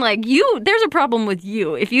point, I'm like, there's a problem with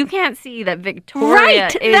you. If you can't see that Victoria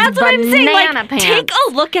is that's what I'm saying. Like, pants. take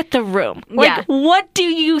a look at the room. Like, what do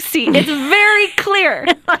you see? It's very clear.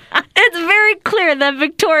 It's very clear that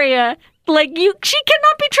Victoria, like, she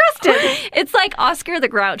cannot be trusted. It's like Oscar the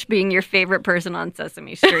Grouch being your favorite person on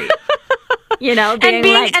Sesame Street. You know, and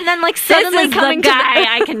then like suddenly this is coming the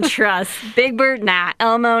guy I can trust. Big Bird, nah.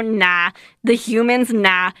 Elmo, nah. The humans,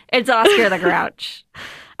 nah. It's Oscar the Grouch.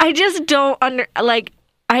 I just don't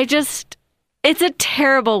it's a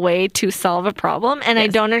terrible way to solve a problem, and I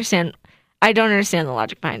don't understand the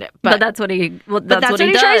logic behind it. But that's what he that's what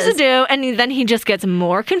he tries to do, and then he just gets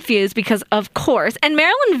more confused because, of course, and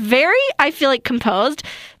Marilyn I feel like composed,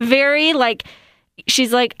 very like,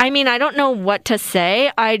 she's like, I mean, I don't know what to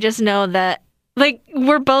say. I just know that, like,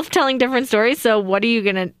 we're both telling different stories, so what are you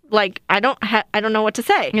gonna, like, I don't know what to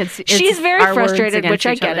say. She's very frustrated, which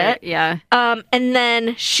I get it. Yeah. And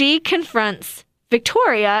then she confronts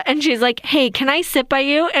Victoria, and she's like, hey, can I sit by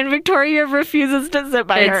you? And Victoria refuses to sit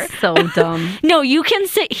by her. It's so dumb. No, you can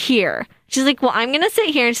sit here. She's like, well, I'm going to sit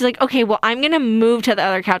here. And she's like, okay, well, I'm going to move to the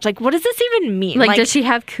other couch. Like, what does this even mean? Like, does she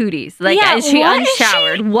have cooties? Like, is she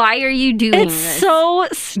unshowered? Why are you doing this? It's so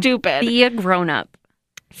stupid. Be a grown-up.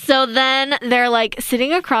 So then they're, like,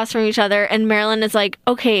 sitting across from each other, and Marilyn is like,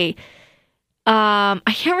 okay, I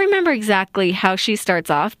can't remember exactly how she starts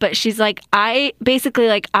off, but she's like, I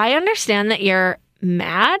understand that you're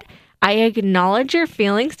mad. I acknowledge your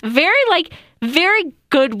feelings. Very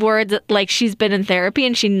good words. Like, she's been in therapy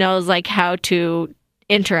and she knows, like, how to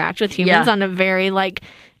interact with humans on a very, like,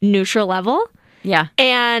 neutral level. Yeah.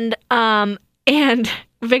 And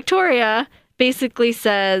Victoria basically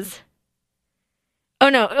says, oh,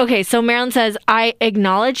 no. Okay, so Marilyn says, I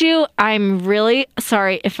acknowledge you. I'm really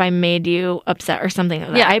sorry if I made you upset or something like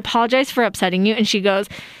that. Yeah. I apologize for upsetting you. And she goes,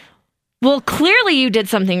 well, clearly you did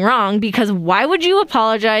something wrong, because why would you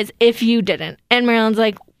apologize if you didn't? And Marilyn's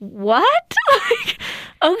like, what? Like,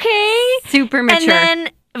 okay. Super mature. And then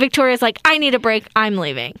Victoria's like, I need a break. I'm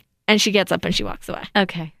leaving. And she gets up and she walks away.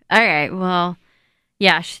 Okay. All right. Well,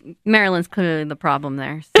 yeah, Marilyn's clearly the problem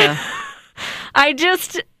there. So I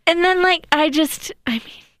mean,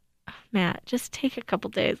 Matt, just take a couple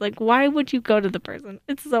days. Like, why would you go to the person?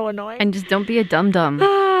 It's so annoying. And just don't be a dum-dum.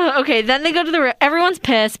 Okay, then they go to the... Everyone's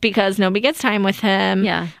pissed because nobody gets time with him.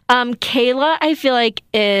 Yeah. Kayla, I feel like,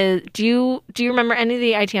 is... Do you remember any of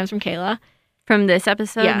the ITMs from Kayla? From this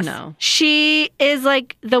episode? Yes. No. She is,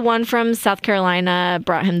 like, the one from South Carolina,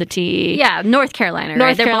 brought him the tea. Yeah, North Carolina, right?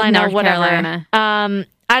 North They're Carolina, both North whatever. Carolina.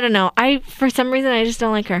 I don't know. For some reason, I just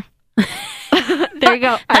don't like her. There you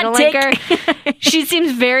go. I don't like her. She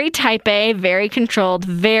seems very type A, very controlled,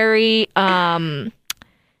 very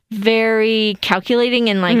very calculating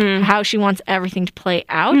in, like, how she wants everything to play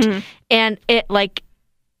out. And it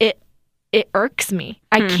irks me.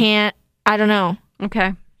 I don't know.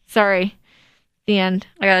 Okay. Sorry. The end.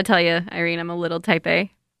 I gotta tell you, Irene, I'm a little type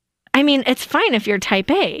A. I mean, it's fine if you're type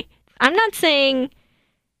A. I'm not saying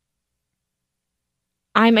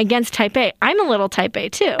I'm against type A. I'm a little type A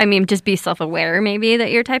too. I mean, just be self-aware maybe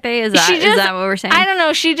that you're type A. Is that what we're saying? I don't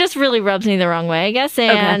know. She just really rubs me the wrong way, I guess.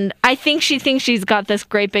 And I think she thinks she's got this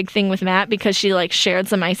great big thing with Matt because she like shared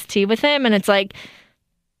some iced tea with him. And it's like,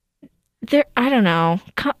 I don't know.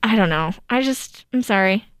 I'm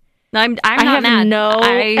sorry. I'm I not have mad. no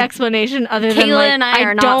explanation other than Kayla like, and I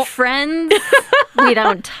are not friends. We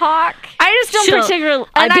don't talk. I just don't particularly.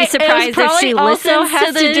 I'd be surprised if she also listens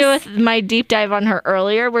has to to this. do with my deep dive on her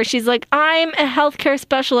earlier, where she's like, "I'm a healthcare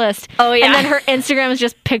specialist." Oh, yeah. and then her Instagram is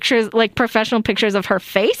just pictures, like professional pictures of her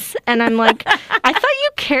face, and I'm like, I thought you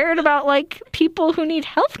cared about like people who need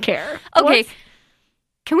healthcare. Okay,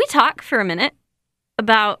 can we talk for a minute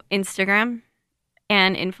about Instagram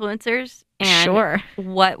and influencers and Sure.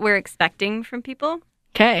 what we're expecting from people?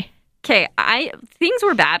 Okay. Okay, things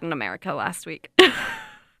were bad in America last week.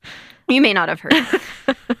 You may not have heard.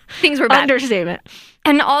 Things were bad. Understatement.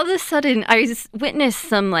 And all of a sudden, I just witnessed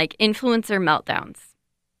some like influencer meltdowns.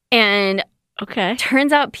 And Okay.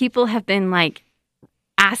 turns out people have been like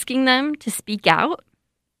asking them to speak out,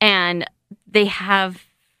 and they have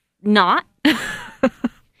not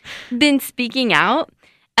been speaking out.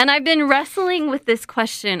 And I've been wrestling with this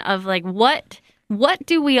question of like, what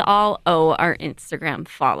do we all owe our Instagram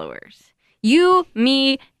followers? You,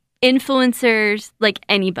 me, influencers, like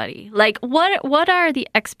anybody. Like what are the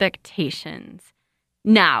expectations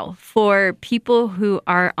now for people who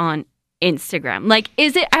are on Instagram? Like,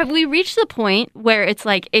 have we reached the point where it's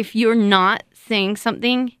like, if you're not saying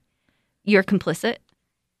something, you're complicit?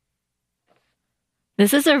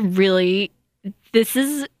 This is a really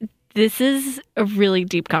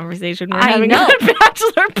deep conversation we're I having know. on the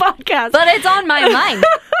Bachelor podcast. But it's on my mind.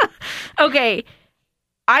 Okay.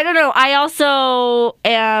 I don't know. I also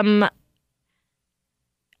am.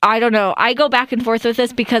 I don't know. I go back and forth with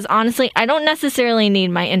this because honestly, I don't necessarily need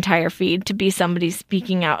my entire feed to be somebody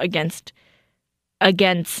speaking out against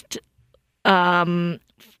fascism,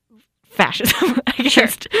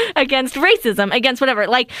 against racism, against whatever.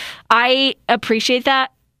 Like, I appreciate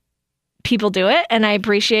that people do it, and I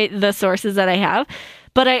appreciate the sources that I have.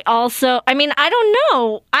 But I also, I mean, I don't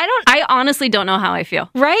know. I honestly don't know how I feel.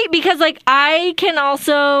 Right? Because, like, I can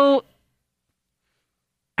also,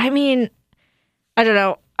 I mean, I don't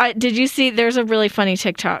know. Did you see, there's a really funny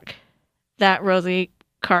TikTok that Rosie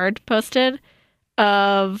Card posted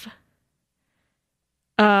of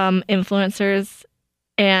influencers,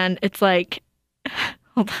 and it's like,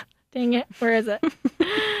 hold on, dang it, where is it?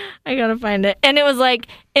 I gotta find it. And it was like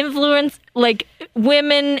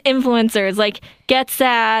women influencers, like get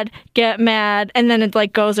sad, get mad, and then it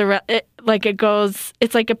like goes around. It's like a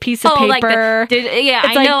piece of paper.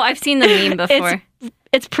 I know. I've seen the meme before.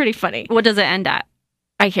 It's pretty funny. What does it end at?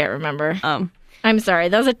 I can't remember. Oh, I'm sorry.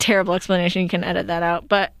 That was a terrible explanation. You can edit that out.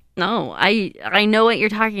 But no, I know what you're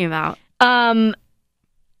talking about. I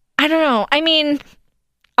don't know. I mean,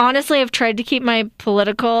 honestly, I've tried to keep my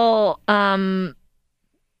political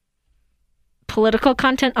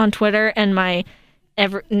content on Twitter and my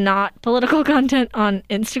not political content on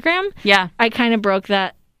Instagram. Yeah. I kind of broke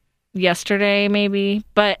that yesterday maybe,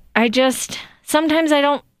 but I just sometimes I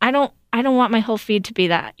don't want my whole feed to be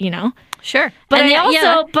that, you know? Sure. But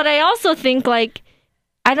I also think like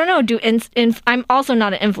I don't know, I'm also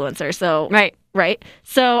not an influencer, so Right.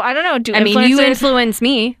 So I don't know. You influence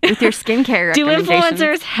me with your skincare do recommendations.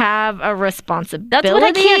 influencers have a responsibility? That's what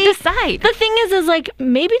I can't decide. The thing is like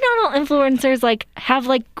maybe not all influencers like have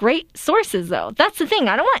like great sources though. That's the thing.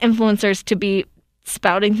 I don't want influencers to be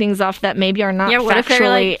spouting things off that maybe are not what factually if they're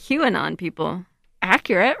like QAnon people?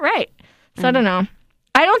 accurate. Right. So I don't know.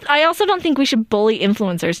 I also don't think we should bully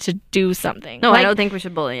influencers to do something. No, like, I don't think we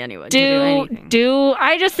should bully anyone to do anything.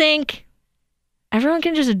 I just think everyone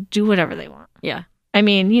can just do whatever they want. Yeah. I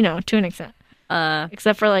mean, you know, to an extent.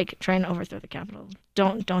 Except for like trying to overthrow the Capitol.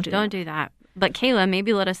 Don't do that. Don't do that. But Kayla,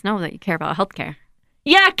 maybe let us know that you care about healthcare.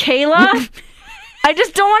 Yeah, Kayla. I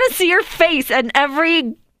just don't want to see your face and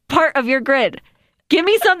every part of your grid. Give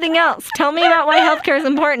me something else. Tell me about why healthcare is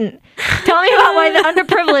important. Tell me about why the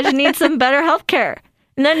underprivileged need some better healthcare.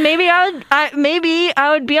 And then maybe I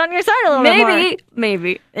would be on your side a little bit more.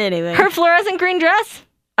 Maybe. Anyway. Her fluorescent green dress?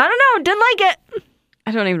 I don't know. Didn't like it.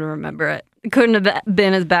 I don't even remember it. It couldn't have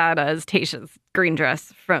been as bad as Tasha's green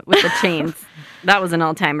dress with the chains. That was an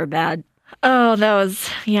all-timer bad. Oh, that was...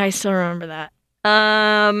 Yeah, I still remember that.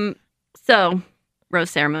 So,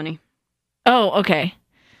 rose ceremony. Oh, okay.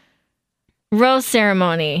 Rose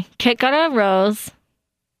ceremony. Kit got a rose.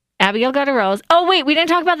 Abigail got a rose. Oh, wait, we didn't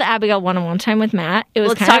talk about the Abigail one-on-one time with Matt. It was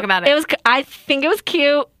Let's talk about it. I think it was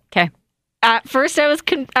cute. Okay. At first,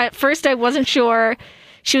 I wasn't sure.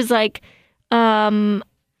 She was like, I'm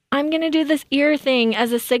going to do this ear thing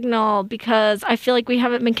as a signal because I feel like we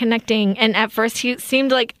haven't been connecting. And at first, he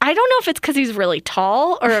seemed like, I don't know if it's because he's really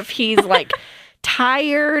tall or if he's like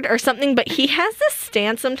tired or something, but he has this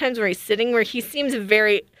stance sometimes where he's sitting where he seems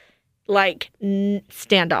very like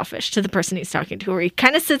standoffish to the person he's talking to, where he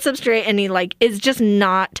kind of sits up straight and he like is just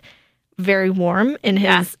not very warm in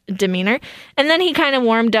his demeanor. And then he kind of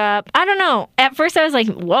warmed up. I don't know. At first I was like,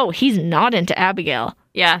 whoa, he's not into Abigail.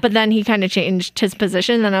 Yeah. But then he kind of changed his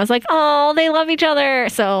position. And I was like, oh, they love each other.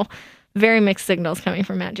 So very mixed signals coming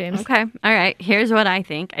from Matt James. Okay. All right. Here's what I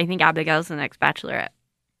think. I think Abigail's the next Bachelorette.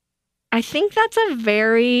 I think that's a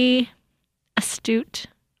very astute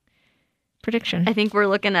prediction. I think we're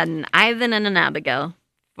looking at an Ivan and an Abigail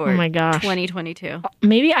for Oh my gosh. 2022.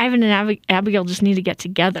 Maybe Ivan and Abigail just need to get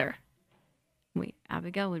together. Wait,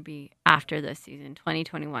 Abigail would be after this season,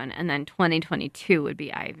 2021, and then 2022 would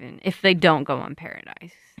be Ivan if they don't go on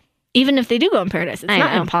Paradise. Even if they do go in Paradise, it's I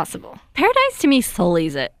not know. impossible. Paradise to me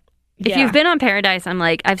sullies it. If Yeah. you've been on Paradise, I'm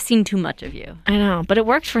like, I've seen too much of you. I know, but it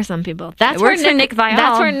worked for some people. That's It works for Nick Viall.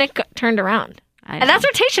 That's where Nick turned around. I And that's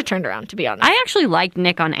where Tayshia turned around, to be honest. I actually liked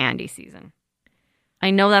Nick on Andy's season. I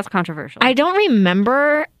know that's controversial. I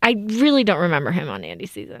really don't remember him on Andy's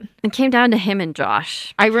season. It came down to him and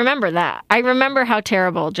Josh. I remember that. I remember how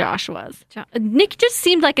terrible Josh was. Nick just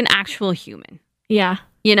seemed like an actual human, Yeah.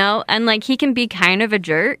 you know? And like he can be kind of a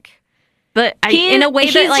jerk, but in a way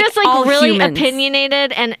that he's like just like all really humans.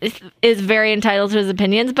 opinionated and is very entitled to his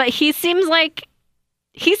opinions, but he seems like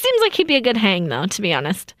he'd be a good hang though, to be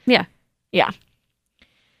honest. Yeah. Yeah.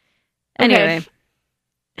 Anyway.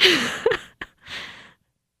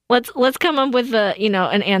 Let's come up with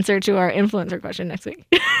an answer to our influencer question next week.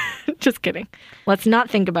 Just kidding. Let's not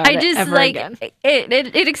think about it ever again.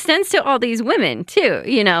 It extends to all these women too,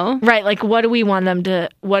 you know? Right, like what do we want them to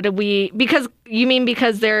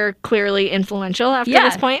because they're clearly influential after Yeah.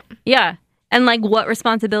 this point? Yeah. And like what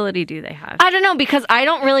responsibility do they have? I don't know, because I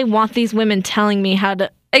don't really want these women telling me how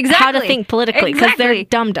to think politically, because they're Exactly.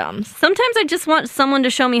 dum-dums. Sometimes I just want someone to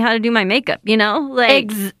show me how to do my makeup, you know?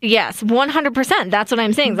 Like Yes, 100%. That's what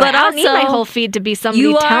I'm saying. But But I don't need my also, whole feed to be somebody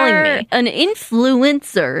you telling are me. an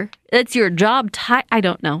influencer. That's your job. I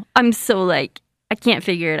don't know. I'm so like, I can't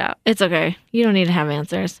figure it out. It's okay. You don't need to have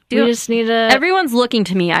answers. Do- We just need to... Everyone's looking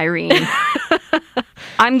to me, Irene.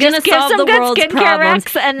 I'm going to Just give solve some the good world's skincare problems.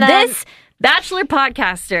 recs and then- This Bachelor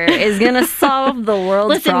podcaster is going to solve the world's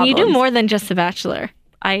Listen, problems. you do more than just The Bachelor.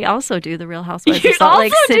 I also do the Real Housewives You of Salt also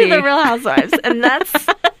Lake City. do The Real Housewives, and that's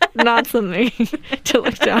not something to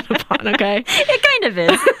look down upon, okay? It kind of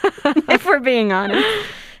is, if we're being honest.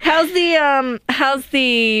 How's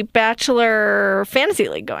the Bachelor Fantasy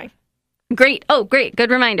League going? Great. Oh, great. Good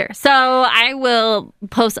reminder. So I will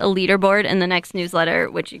post a leaderboard in the next newsletter,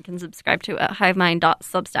 which you can subscribe to at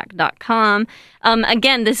hivemind.substack.com.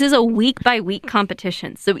 Again, this is a week-by-week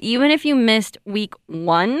competition. So even if you missed week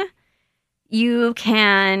 1, you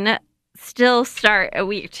can still start at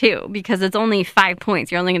week 2 because it's only 5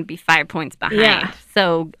 points. You're only going to be 5 points behind. Yeah.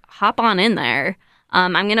 So hop on in there.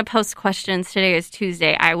 I'm going to post questions. Today is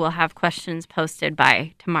Tuesday. I will have questions posted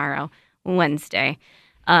by tomorrow, Wednesday.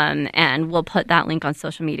 And we'll put that link on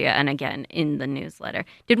social media and again in the newsletter.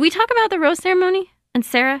 Did we talk about the rose ceremony and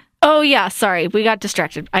Sarah? Oh, yeah. Sorry. We got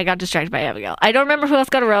distracted. I got distracted by Abigail. I don't remember who else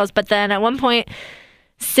got a rose, but then at one point,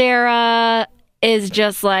 Sarah is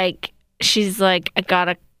just like, she's like, I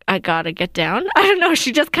gotta get down. I don't know.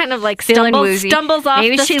 She just kind of like Feeling woozy. stumbles off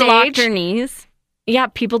Maybe the she stage. locked her knees. Yeah,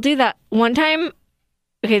 people do that. One time,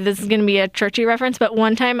 okay, this is going to be a churchy reference, but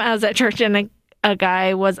one time I was at church and a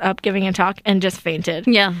guy was up giving a talk and just fainted.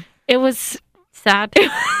 Yeah. It was Sad.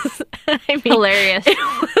 I mean, Hilarious. It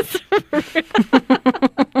was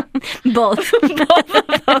Both. both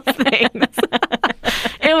of those things.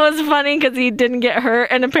 It was funny because he didn't get hurt,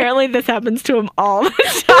 and apparently this happens to him all the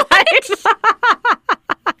time.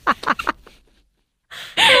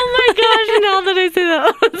 Oh my gosh, now that I say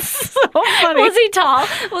that, was so funny. Was he tall?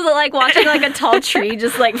 Was it like watching like a tall tree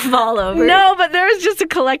just like fall over? No, but there was just a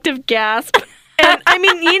collective gasp. And I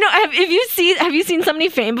mean, you know, have you seen somebody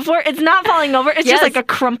faint before? It's not falling over. It's Yes. just like a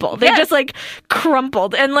crumple. They Yes. just like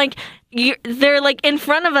crumpled, and like they're like in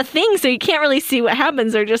front of a thing, so you can't really see what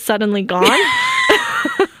happens. They're just suddenly gone.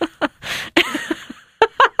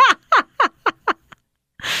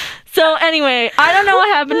 So anyway, I don't know what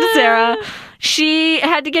happened to Sarah. she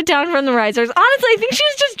had to get down from the risers. Honestly, I think she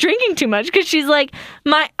was just drinking too much because she's like,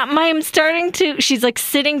 I'm starting to. She's like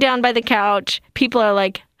sitting down by the couch. People are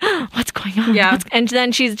like, what's going on? Yeah. And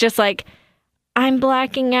then she's just like, I'm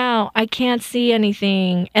blacking out. I can't see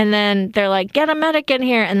anything. And then they're like, get a medic in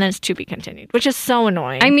here. And then it's to be continued, which is so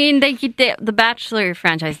annoying. I mean, the Bachelor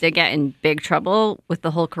franchise did get in big trouble with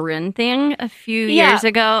the whole Corinne thing a few years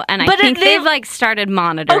ago. And I think they've like started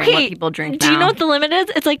monitoring what people drink now. Do you know what the limit is?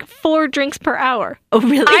 It's like 4 drinks per hour. Oh,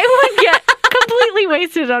 really? I would get completely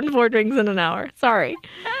wasted on 4 drinks in an hour. Sorry.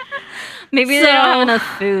 Maybe they don't have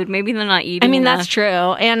enough food. Maybe they're not eating enough. That's true.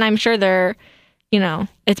 And I'm sure they're,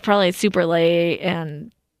 it's probably super late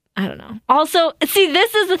and I don't know. Also, see,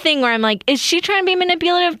 this is the thing where I'm like, is she trying to be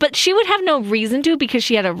manipulative? But she would have no reason to because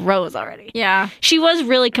she had a rose already. Yeah. She was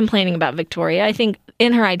really complaining about Victoria, I think,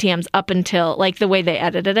 in her ITMs up until, like, the way they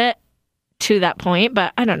edited it to that point.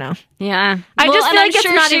 But I don't know. Yeah. I just feel like I'm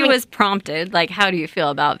sure she she was prompted. Like, how do you feel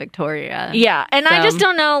about Victoria? Yeah. And I just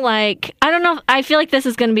don't know, like, I don't know. I feel like this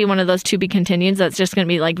is going to be one of those to be continued that's just going to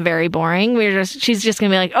be, like, very boring. She's just going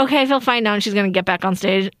to be like, okay, I feel fine now. And she's going to get back on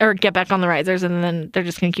stage or get back on the risers. And then they're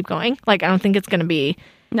just going to keep going. Like, I don't think it's going to be.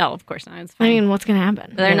 No, of course not. It's fine. I mean, what's going to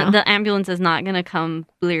happen? The ambulance is not going to come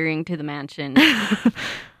blearing to the mansion.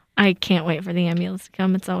 I can't wait for the ambulance to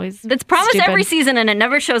come. It's promised stupid. every season and it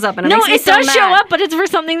never shows up. And it makes me it so does mad. show up, but it's for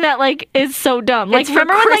something that like is so dumb. Like, It's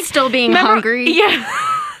remember when Crystal being hungry? Yeah.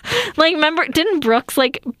 Like, remember, didn't Brooks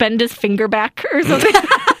like bend his finger back or something?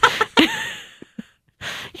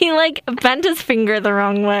 He like bent his finger the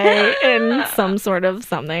wrong way in some sort of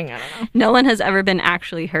something. I don't know. No one has ever been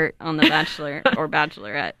actually hurt on The Bachelor or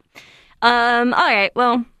Bachelorette. All right,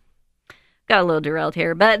 well, got a little derailed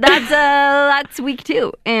here, but that's week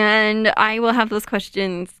 2, and I will have those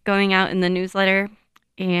questions going out in the newsletter.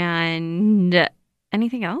 And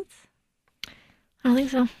anything else? I don't think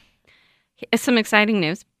so. Some exciting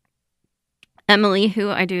news. Emily, who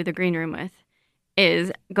I do the green room with,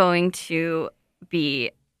 is going to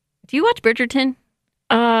be. Do you watch Bridgerton?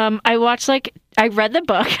 I watched I read the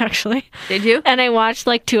book actually. Did you? And I watched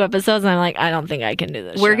like 2 episodes, and I'm like, I don't think I can do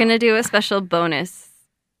this. We're gonna do a special bonus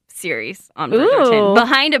series on Bridgerton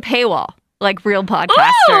behind a paywall, like real podcasters.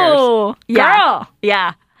 Ooh, girl.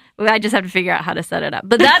 Yeah. I just have to figure out how to set it up.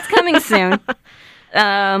 But that's coming soon.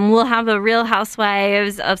 We'll have the Real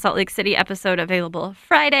Housewives of Salt Lake City episode available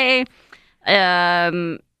Friday.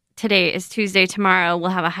 Today is Tuesday. Tomorrow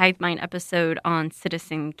we'll have a Hive Mind episode on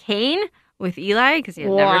Citizen Kane with Eli because he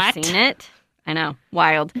had never seen it. I know.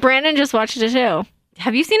 Wild. Brandon just watched it too.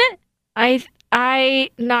 Have you seen it?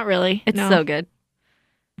 I not really. It's so good.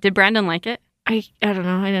 Did Brandon like it? I don't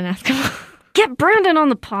know. I didn't ask him. Get Brandon on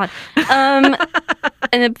the pod. And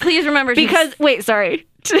then please remember wait, sorry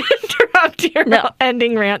to interrupt your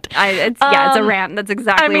ending rant. It's a rant. That's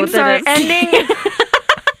exactly what sorry, it is. ending.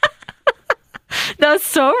 That was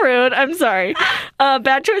so rude. I'm sorry.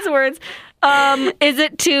 Bad choice of words. Is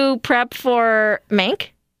it to prep for Mank?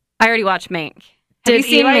 I already watched Mank. Did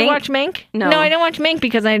Eli watch Mank? No, I didn't watch Mank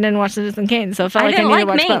because I didn't watch Citizen Kane, so it felt I like I didn't needed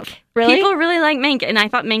like to watch Mank. both. Really? People really like Mank, and I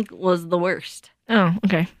thought Mank was the worst. Oh,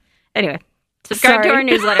 okay. Anyway, subscribe to our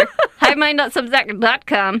newsletter,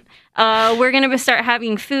 hivemind.substack.com. We're going to start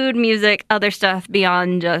having food, music, other stuff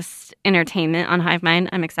beyond just entertainment on Hive Mind.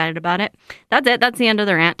 I'm excited about it. That's it. That's the end of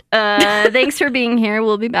the rant. Thanks for being here.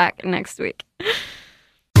 We'll be back next week.